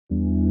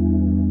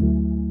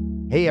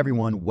Hey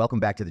everyone, welcome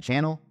back to the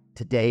channel.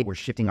 Today we're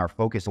shifting our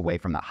focus away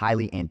from the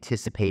highly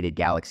anticipated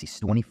Galaxy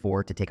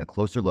S24 to take a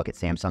closer look at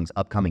Samsung's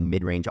upcoming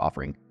mid-range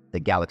offering, the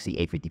Galaxy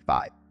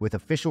A55. With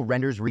official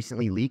renders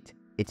recently leaked,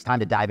 it's time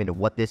to dive into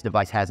what this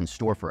device has in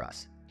store for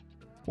us.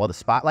 While the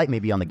spotlight may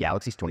be on the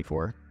Galaxy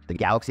S24, the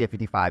Galaxy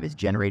A55 is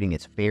generating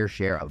its fair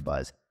share of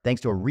buzz.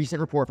 Thanks to a recent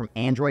report from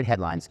Android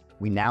Headlines,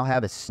 we now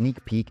have a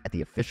sneak peek at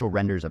the official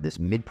renders of this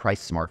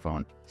mid-priced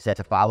smartphone set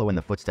to follow in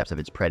the footsteps of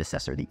its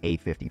predecessor, the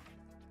A50.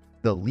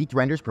 The leaked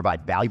renders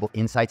provide valuable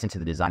insights into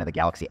the design of the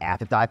Galaxy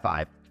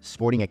A55,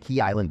 sporting a key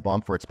island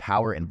bump for its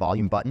power and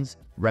volume buttons.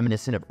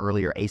 Reminiscent of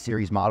earlier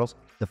A-series models,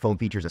 the phone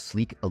features a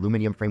sleek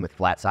aluminum frame with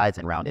flat sides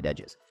and rounded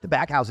edges. The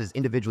back houses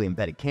individually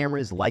embedded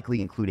cameras,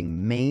 likely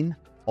including main,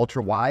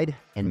 ultra-wide,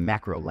 and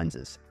macro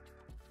lenses.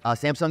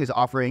 Samsung is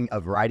offering a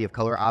variety of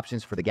color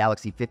options for the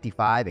Galaxy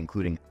 55,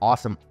 including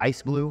awesome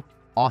ice blue,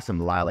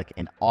 awesome lilac,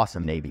 and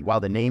awesome navy. While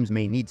the names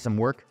may need some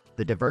work,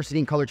 the diversity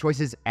in color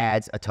choices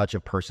adds a touch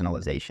of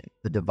personalization.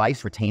 The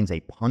device retains a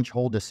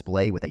punch-hole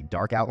display with a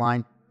dark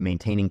outline,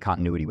 maintaining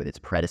continuity with its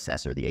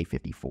predecessor, the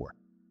A54.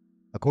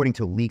 According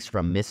to leaks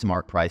from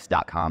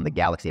MissMarkPrice.com, the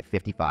Galaxy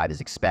A55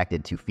 is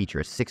expected to feature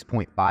a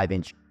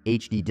 6.5-inch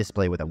HD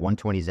display with a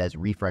 120 Hz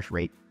refresh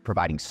rate,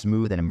 providing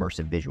smooth and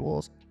immersive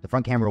visuals. The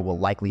front camera will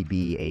likely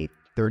be a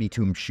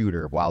 32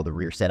 shooter, while the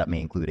rear setup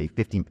may include a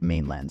 15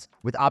 main lens.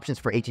 With options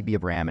for 8 GB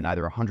of RAM and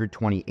either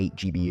 128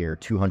 GB or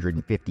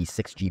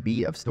 256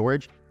 GB of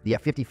storage, the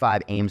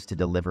F55 aims to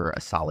deliver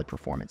a solid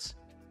performance.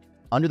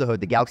 Under the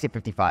hood, the Galaxy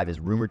F55 is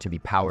rumored to be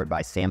powered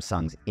by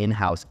Samsung's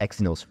in-house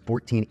Exynos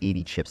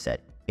 1480 chipset,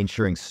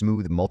 ensuring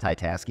smooth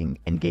multitasking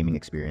and gaming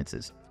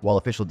experiences. While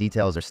official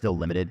details are still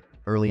limited,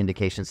 early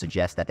indications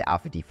suggest that the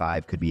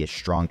A55 could be a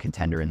strong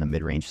contender in the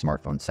mid-range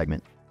smartphone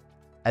segment.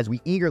 As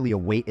we eagerly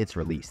await its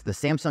release, the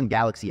Samsung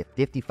Galaxy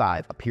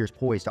A55 appears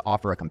poised to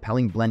offer a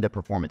compelling blend of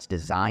performance,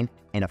 design,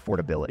 and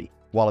affordability.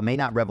 While it may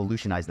not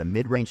revolutionize the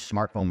mid-range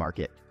smartphone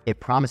market,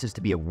 it promises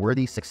to be a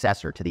worthy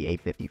successor to the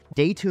A50.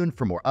 Stay tuned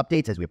for more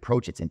updates as we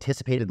approach its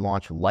anticipated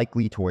launch,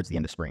 likely towards the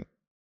end of spring.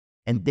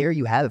 And there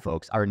you have it,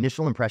 folks. Our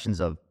initial impressions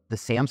of the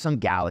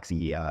Samsung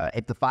Galaxy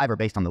A55 are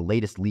based on the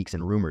latest leaks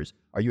and rumors.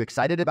 Are you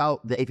excited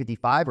about the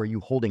A55 or are you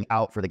holding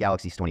out for the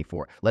Galaxy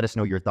S24? Let us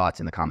know your thoughts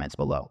in the comments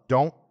below.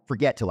 Don't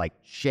forget to like,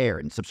 share,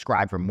 and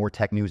subscribe for more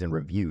tech news and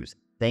reviews.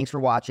 Thanks for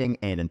watching,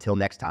 and until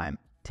next time,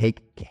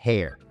 take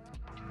care.